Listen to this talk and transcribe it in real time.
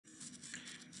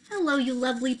Hello, you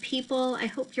lovely people. I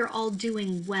hope you're all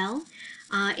doing well.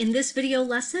 In this video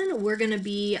lesson, we're going to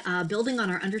be building on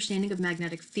our understanding of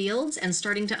magnetic fields and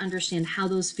starting to understand how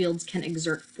those fields can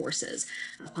exert forces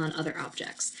upon other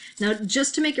objects. Now,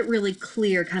 just to make it really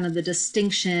clear, kind of the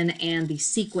distinction and the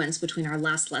sequence between our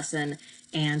last lesson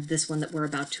and this one that we're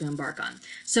about to embark on.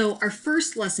 So our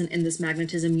first lesson in this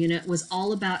magnetism unit was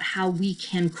all about how we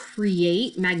can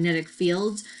create magnetic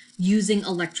fields using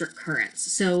electric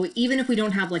currents. So even if we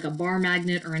don't have like a bar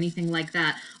magnet or anything like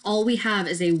that, all we have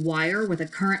is a wire with a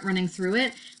current running through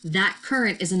it. That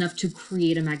current is enough to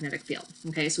create a magnetic field.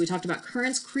 Okay, so we talked about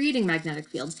currents creating magnetic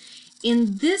fields.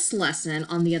 In this lesson,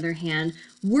 on the other hand,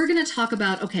 we're going to talk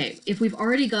about, okay, if we've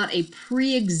already got a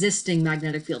pre-existing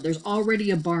magnetic field, there's already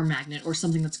a bar magnet or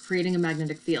something that's creating a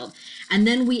magnetic field, and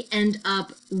then we end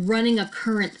up running a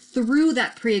current through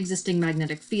that pre-existing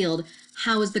magnetic field,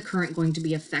 how is the current going to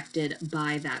be affected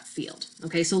by that field?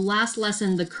 Okay, so last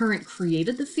lesson, the current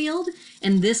created the field.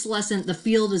 In this lesson, the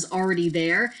field is already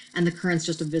there, and the current's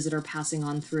just a visitor passing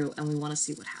on through, and we want to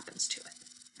see what happens to it.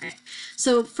 All right.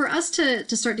 So for us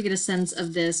to start to get a sense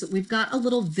of this, we've got a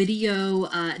little video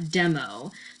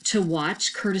demo to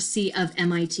watch, courtesy of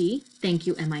MIT. Thank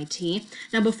you, MIT.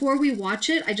 Now, before we watch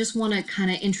it, I just want to kind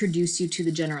of introduce you to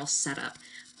the general setup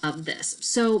of this.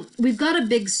 So we've got a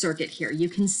big circuit here. You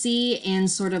can see in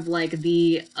sort of like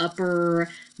the upper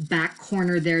back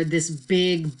corner there, this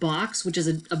big box, which is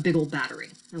a big old battery.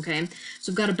 Okay,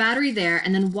 so we've got a battery there,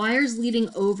 and then wires leading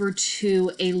over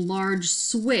to a large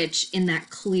switch in that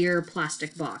clear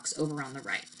plastic box over on the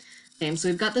right. Okay, so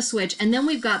we've got the switch, and then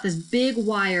we've got this big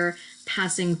wire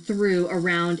passing through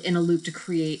around in a loop to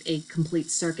create a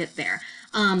complete circuit there.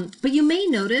 But you may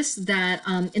notice that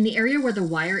in the area where the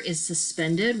wire is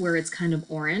suspended, where it's kind of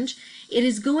orange, it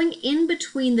is going in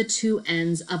between the two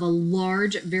ends of a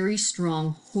large, very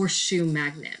strong horseshoe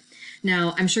magnet.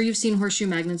 Now, I'm sure you've seen horseshoe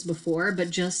magnets before,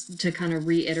 but just to kind of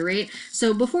reiterate,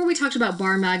 so before we talked about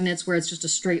bar magnets where it's just a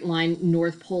straight line,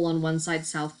 north pole on one side,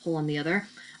 south pole on the other,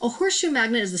 a horseshoe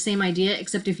magnet is the same idea,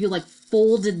 except if you like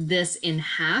folded this in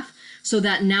half, so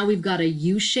that now we've got a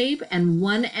U shape, and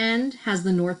one end has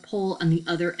the North Pole and the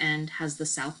other end has the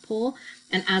South Pole.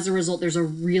 And as a result, there's a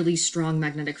really strong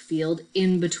magnetic field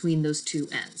in between those two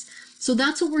ends. So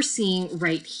that's what we're seeing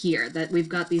right here, that we've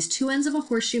got these two ends of a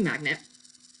horseshoe magnet,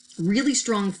 really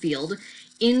strong field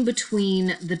in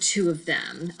between the two of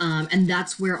them. And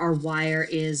that's where our wire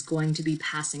is going to be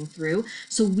passing through.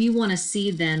 So we want to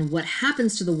see then what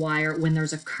happens to the wire when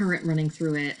there's a current running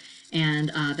through it, and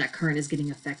that current is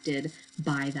getting affected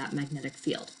by that magnetic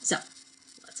field. So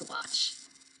let's watch.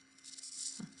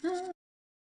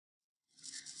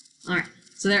 All right,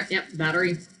 so there, yep,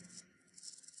 battery,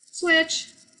 switch,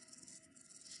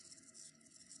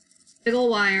 big old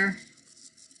wire,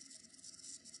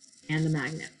 and the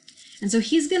magnet. And so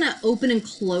he's gonna open and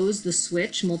close the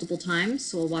switch multiple times,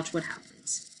 so we'll watch what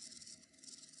happens.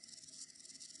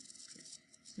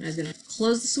 Now he's gonna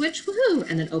close the switch, woohoo,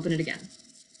 and then open it again.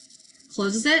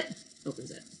 Closes it,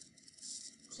 opens it.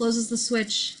 Closes the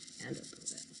switch, and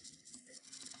opens it.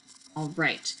 All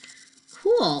right,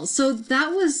 cool. So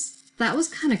that was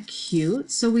kind of cute.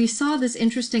 So we saw this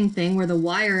interesting thing where the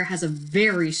wire has a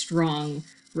very strong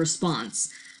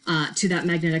response to that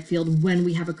magnetic field when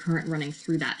we have a current running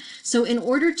through that. So in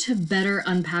order to better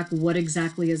unpack what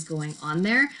exactly is going on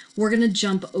there, we're going to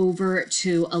jump over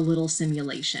to a little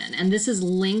simulation. And this is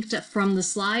linked from the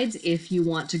slides if you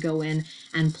want to go in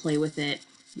and play with it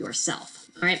yourself.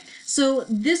 All right, so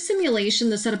this simulation,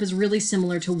 the setup is really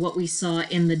similar to what we saw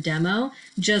in the demo,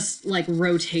 just like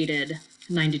rotated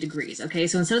 90 degrees. Okay,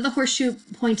 so instead of the horseshoe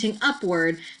pointing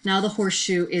upward, now the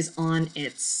horseshoe is on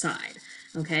its side.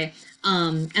 Okay,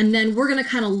 and then we're going to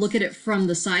kind of look at it from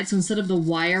the side. So instead of the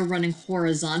wire running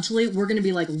horizontally, we're going to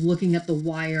be like looking at the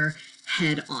wire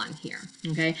head on here.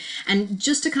 Okay, and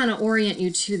just to kind of orient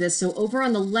you to this, so over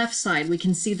on the left side, we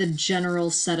can see the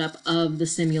general setup of the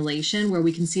simulation where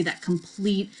we can see that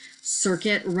complete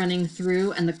circuit running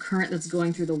through and the current that's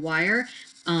going through the wire,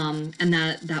 and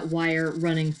that wire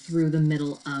running through the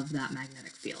middle of that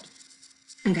magnetic field.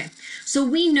 Okay, so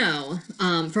we know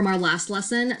from our last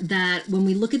lesson that when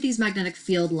we look at these magnetic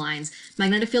field lines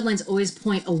always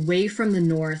point away from the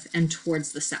north and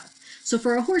towards the south. So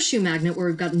for a horseshoe magnet, where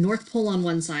we've got North Pole on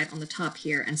one side on the top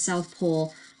here and South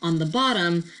Pole on the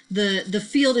bottom, the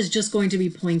field is just going to be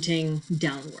pointing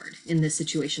downward in this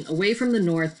situation, away from the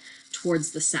north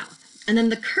towards the south. And then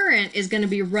the current is going to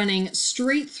be running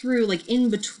straight through, like in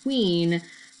between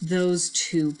those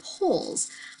two poles.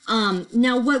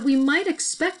 Now, what we might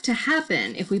expect to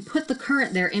happen if we put the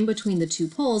current there in between the two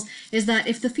poles is that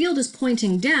if the field is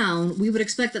pointing down, we would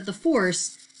expect that the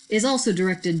force is also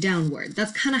directed downward.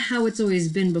 That's kind of how it's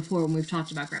always been before when we've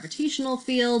talked about gravitational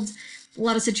fields. A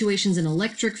lot of situations in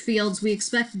electric fields, we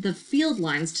expect the field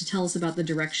lines to tell us about the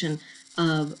direction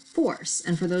of force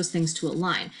and for those things to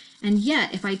align. And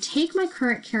yet, if I take my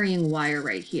current carrying wire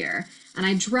right here and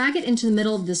I drag it into the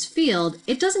middle of this field,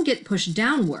 it doesn't get pushed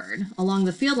downward along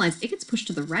the field lines, it gets pushed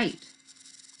to the right.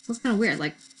 So it's kind of weird,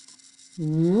 like,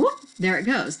 whoop, there it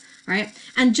goes. All right,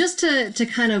 and just to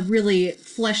kind of really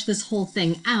flesh this whole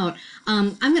thing out,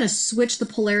 I'm going to switch the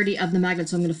polarity of the magnet.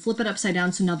 So I'm going to flip it upside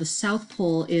down. So now the south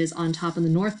pole is on top and the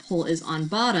north pole is on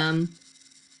bottom.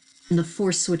 And the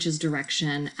force switches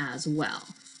direction as well.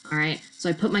 All right, so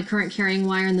I put my current carrying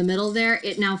wire in the middle there.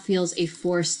 It now feels a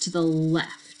force to the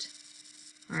left.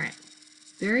 All right,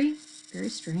 very, very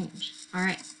strange. All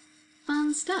right,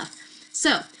 fun stuff.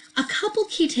 So a couple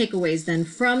key takeaways then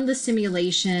from the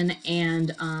simulation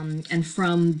and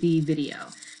from the video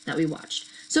that we watched.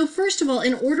 So first of all,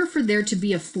 in order for there to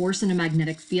be a force in a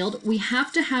magnetic field, we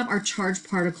have to have our charged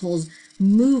particles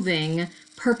moving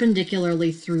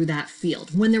perpendicularly through that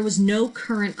field. When there was no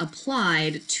current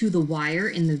applied to the wire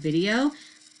in the video,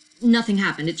 nothing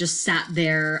happened. It just sat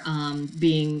there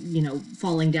being,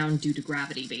 falling down due to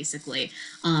gravity, basically.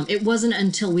 It wasn't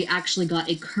until we actually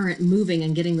got a current moving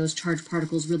and getting those charged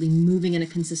particles really moving in a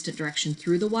consistent direction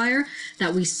through the wire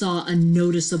that we saw a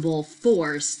noticeable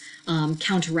force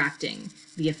counteracting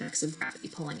the effects of gravity,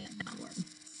 pulling it downward.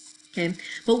 Okay,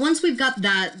 but once we've got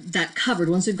that covered,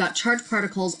 once we've got charged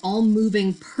particles all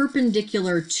moving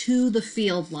perpendicular to the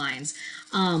field lines,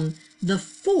 the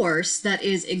force that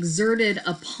is exerted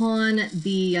upon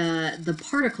the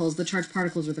particles, the charged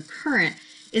particles or the current,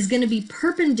 is going to be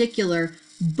perpendicular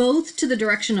both to the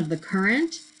direction of the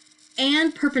current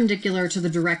and perpendicular to the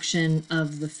direction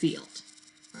of the field.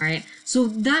 All right, so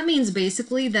that means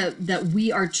basically that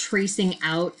we are tracing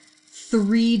out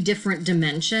 3 different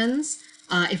dimensions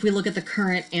if we look at the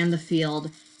current and the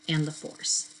field and the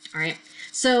force. All right,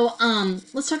 so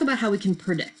let's talk about how we can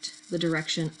predict the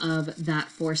direction of that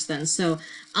force then. So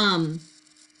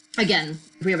again,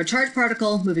 if we have a charged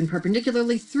particle moving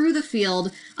perpendicularly through the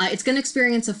field, it's going to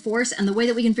experience a force, and the way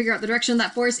that we can figure out the direction of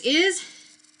that force is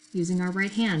using our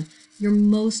right hand, your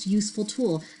most useful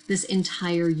tool this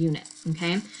entire unit.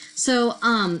 Okay, so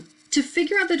to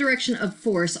figure out the direction of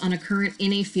force on a current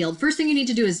in a field, first thing you need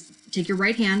to do is take your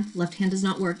right hand. Left hand does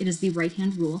not work. It is the right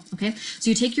hand rule. Okay, so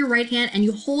you take your right hand and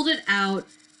you hold it out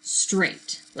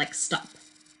straight, like stop.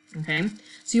 Okay,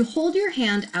 so you hold your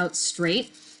hand out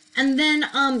straight, and then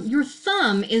your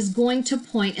thumb is going to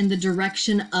point in the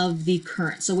direction of the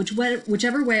current. So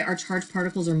whichever way our charged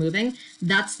particles are moving,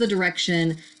 that's the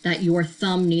direction that your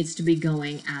thumb needs to be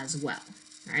going as well.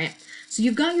 All right, so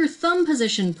you've got your thumb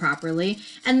positioned properly,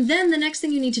 and then the next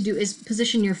thing you need to do is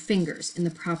position your fingers in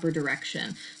the proper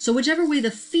direction. So whichever way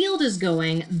the field is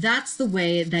going, that's the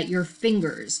way that your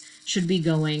fingers should be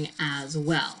going as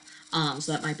well.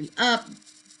 So that might be up,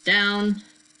 down,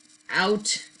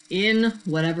 out, in,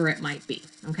 whatever it might be,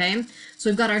 okay? So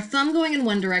we've got our thumb going in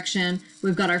one direction,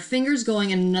 we've got our fingers going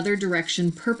in another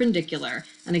direction, perpendicular.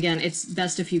 And again, it's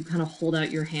best if you kind of hold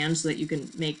out your hand so that you can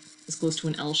make as close to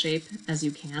an L shape as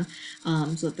you can,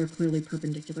 so that they're clearly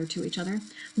perpendicular to each other.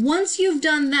 Once you've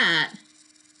done that,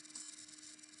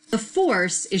 the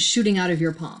force is shooting out of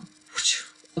your palm.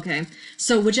 Okay,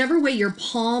 so whichever way your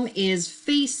palm is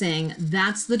facing,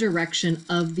 that's the direction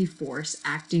of the force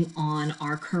acting on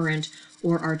our current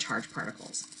or our charged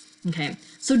particles. Okay,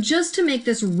 so just to make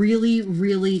this really,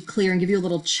 really clear and give you a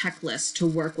little checklist to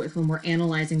work with when we're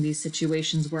analyzing these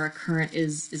situations where a current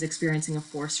is experiencing a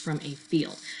force from a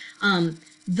field.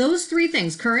 Those 3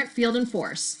 things, current, field, and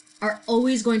force, are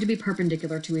always going to be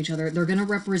perpendicular to each other. They're going to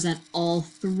represent all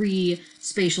 3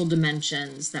 spatial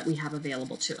dimensions that we have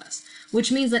available to us,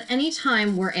 which means that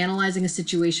anytime we're analyzing a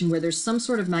situation where there's some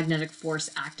sort of magnetic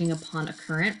force acting upon a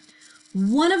current,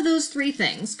 one of those 3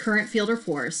 things, current, field, or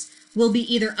force, will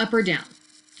be either up or down.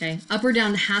 Okay, up or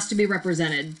down has to be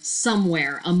represented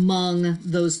somewhere among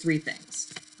those 3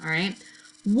 things. All right,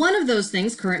 one of those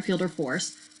things, current, field, or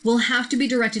force, will have to be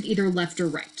directed either left or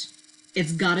right.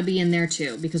 It's got to be in there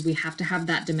too, because we have to have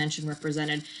that dimension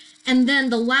represented. And then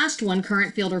the last one,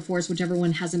 current, field, or force, whichever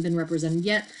one hasn't been represented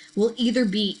yet, will either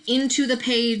be into the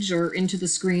page or into the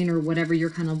screen or whatever you're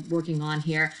kind of working on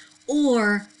here,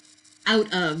 or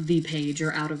out of the page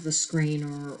or out of the screen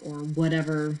or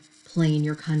whatever plane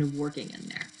you're kind of working in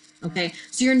there. Okay,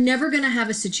 so you're never going to have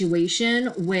a situation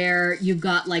where you've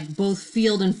got like both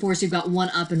field and force, you've got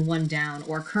one up and one down,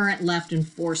 or current left and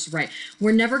force right.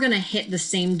 We're never going to hit the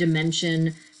same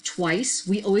dimension twice.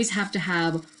 We always have to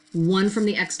have one from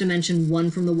the X dimension, one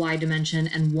from the Y dimension,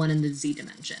 and one in the Z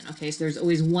dimension. Okay, so there's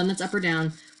always one that's up or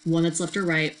down, one that's left or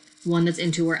right, one that's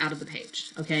into or out of the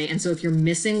page, okay? And so if you're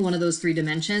missing one of those 3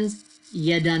 dimensions,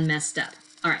 you done messed up.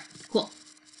 All right, cool.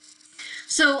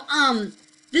 So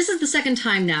this is the second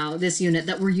time now, this unit,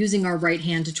 that we're using our right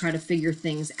hand to try to figure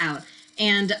things out.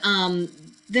 And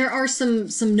there are some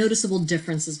noticeable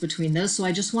differences between those, so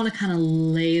I just want to kind of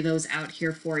lay those out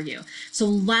here for you. So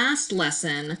last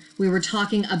lesson, we were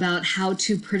talking about how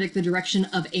to predict the direction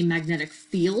of a magnetic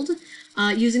field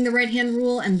using the right-hand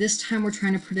rule, and this time we're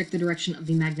trying to predict the direction of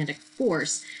the magnetic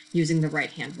force using the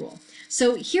right-hand rule.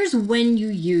 So here's when you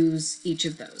use each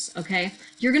of those, okay?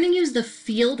 You're going to use the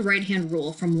field right-hand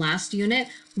rule from last unit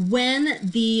when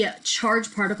the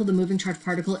charged particle, the moving charged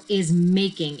particle,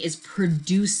 is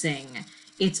producing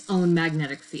its own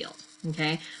magnetic field,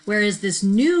 okay? Whereas this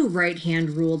new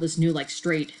right-hand rule, this new like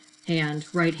straight hand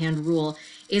right-hand rule,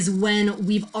 is when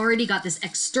we've already got this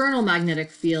external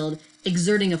magnetic field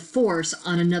exerting a force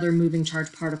on another moving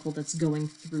charged particle that's going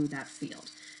through that field.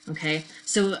 Okay,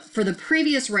 so for the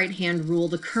previous right-hand rule,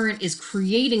 the current is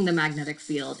creating the magnetic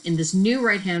field. In this new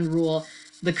right-hand rule,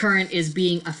 the current is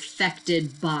being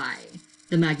affected by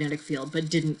the magnetic field,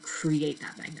 but didn't create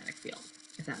that magnetic field,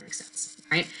 if that makes sense,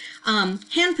 right?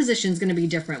 Hand position is going to be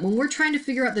different. When we're trying to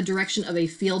figure out the direction of a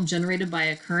field generated by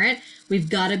a current, we've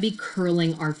got to be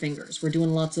curling our fingers. We're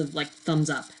doing lots of like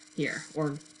thumbs up here,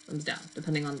 or thumbs down,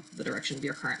 depending on the direction of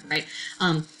your current, right?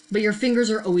 But your fingers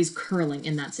are always curling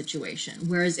in that situation.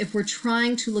 Whereas if we're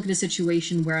trying to look at a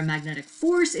situation where a magnetic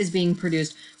force is being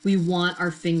produced, we want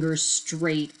our fingers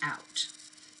straight out,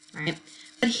 right?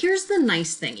 But here's the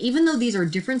nice thing. Even though these are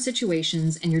different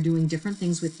situations and you're doing different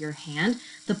things with your hand,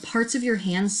 the parts of your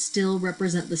hand still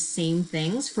represent the same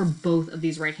things for both of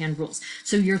these right-hand rules.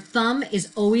 So your thumb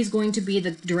is always going to be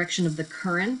the direction of the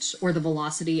current or the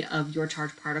velocity of your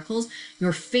charged particles.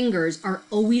 Your fingers are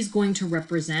always going to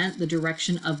represent the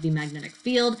direction of the magnetic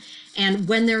field. And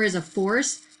when there is a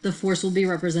force, the force will be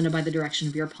represented by the direction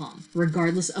of your palm,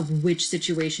 regardless of which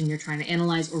situation you're trying to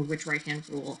analyze or which right-hand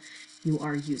rule you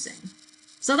are using.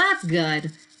 So that's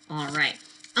good. All right.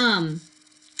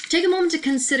 Take a moment to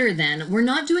consider then, we're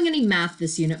not doing any math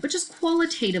this unit, but just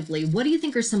qualitatively, what do you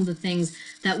think are some of the things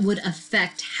that would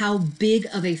affect how big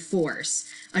of a force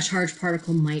a charged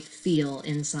particle might feel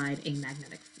inside a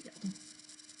magnetic field?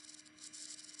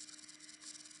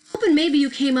 Hoping maybe you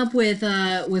came up with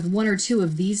one or two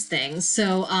of these things.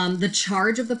 So the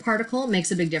charge of the particle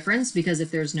makes a big difference, because if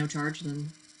there's no charge, then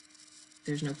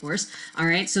there's no force. All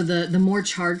right, so the more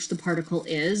charged the particle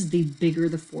is, the bigger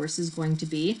the force is going to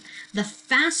be. The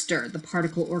faster the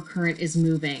particle or current is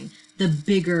moving, the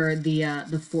bigger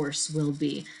the force will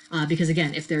be. Because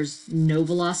again, if there's no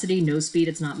velocity, no speed,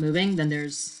 it's not moving, then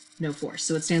there's no force.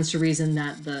 So it stands to reason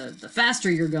that the faster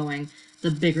you're going,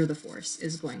 the bigger the force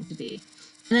is going to be.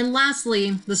 And then lastly,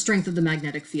 the strength of the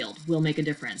magnetic field will make a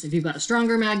difference. If you've got a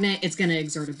stronger magnet, it's going to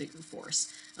exert a bigger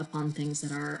force upon things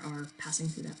that are passing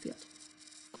through that field.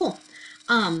 Cool.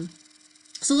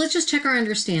 So let's just check our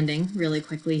understanding really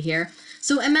quickly here.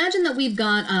 So imagine that we've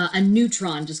got a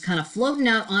neutron just kind of floating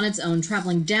out on its own,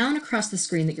 traveling down across the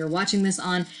screen that you're watching this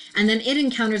on, and then it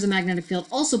encounters a magnetic field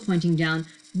also pointing down.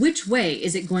 Which way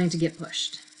is it going to get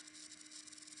pushed?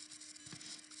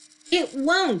 It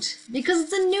won't, because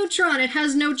it's a neutron. It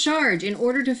has no charge. In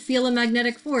order to feel a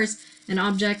magnetic force, an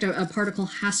object, a particle,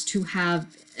 has to have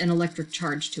an electric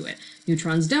charge to it.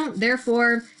 Neutrons don't,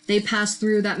 therefore they pass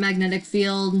through that magnetic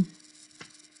field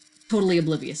totally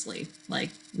obliviously,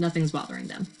 like nothing's bothering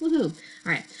them. Woohoo!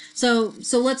 All right, so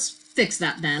let's fix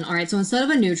that then. All right, so instead of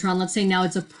a neutron, let's say now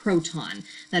it's a proton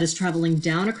that is traveling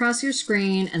down across your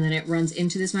screen, and then it runs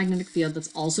into this magnetic field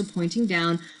that's also pointing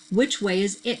down. Which way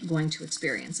is it going to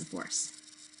experience a force?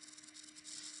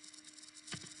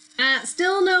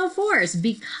 Still no force,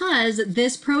 because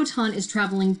this proton is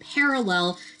traveling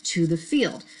parallel to the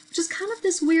field, which is kind of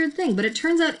this weird thing. But it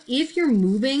turns out if you're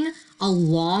moving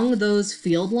along those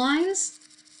field lines,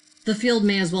 the field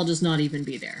may as well just not even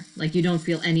be there. Like, you don't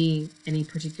feel any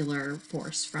particular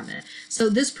force from it. So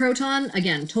this proton,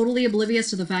 again, totally oblivious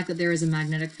to the fact that there is a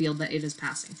magnetic field that it is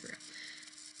passing through.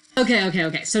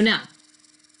 Okay. So now,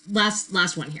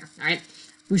 last one here, all right?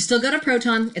 We've still got a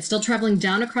proton. It's still traveling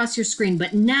down across your screen,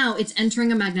 but now it's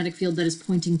entering a magnetic field that is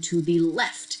pointing to the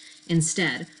left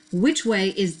instead. Which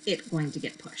way is it going to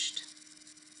get pushed?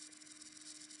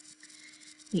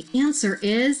 The answer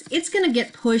is it's going to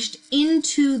get pushed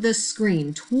into the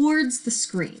screen, towards the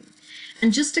screen.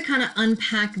 And just to kind of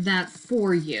unpack that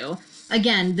for you,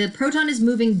 again, the proton is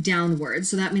moving downwards,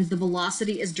 so that means the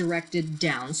velocity is directed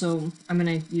down. So I'm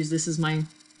going to use this as my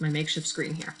makeshift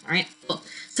screen here. All right, cool.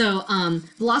 So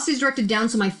velocity is directed down,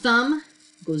 so my thumb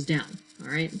goes down.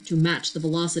 all right, to match the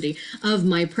velocity of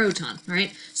my proton, all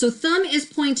right? So thumb is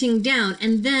pointing down,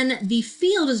 and then the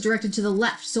field is directed to the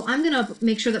left. So I'm going to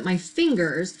make sure that my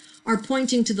fingers are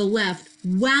pointing to the left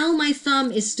while my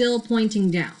thumb is still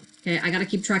pointing down. Okay, I got to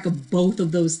keep track of both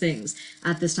of those things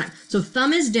at this time. So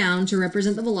thumb is down to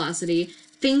represent the velocity.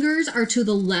 Fingers are to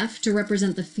the left to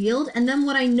represent the field. And then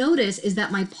what I notice is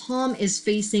that my palm is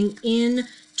facing in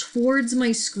towards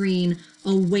my screen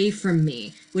away from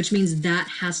me, which means that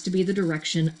has to be the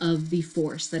direction of the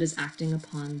force that is acting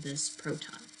upon this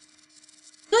proton.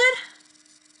 Good?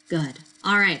 Good.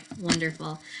 All right,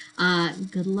 wonderful.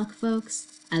 Good luck,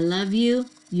 folks. I love you.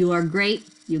 You are great.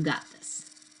 You got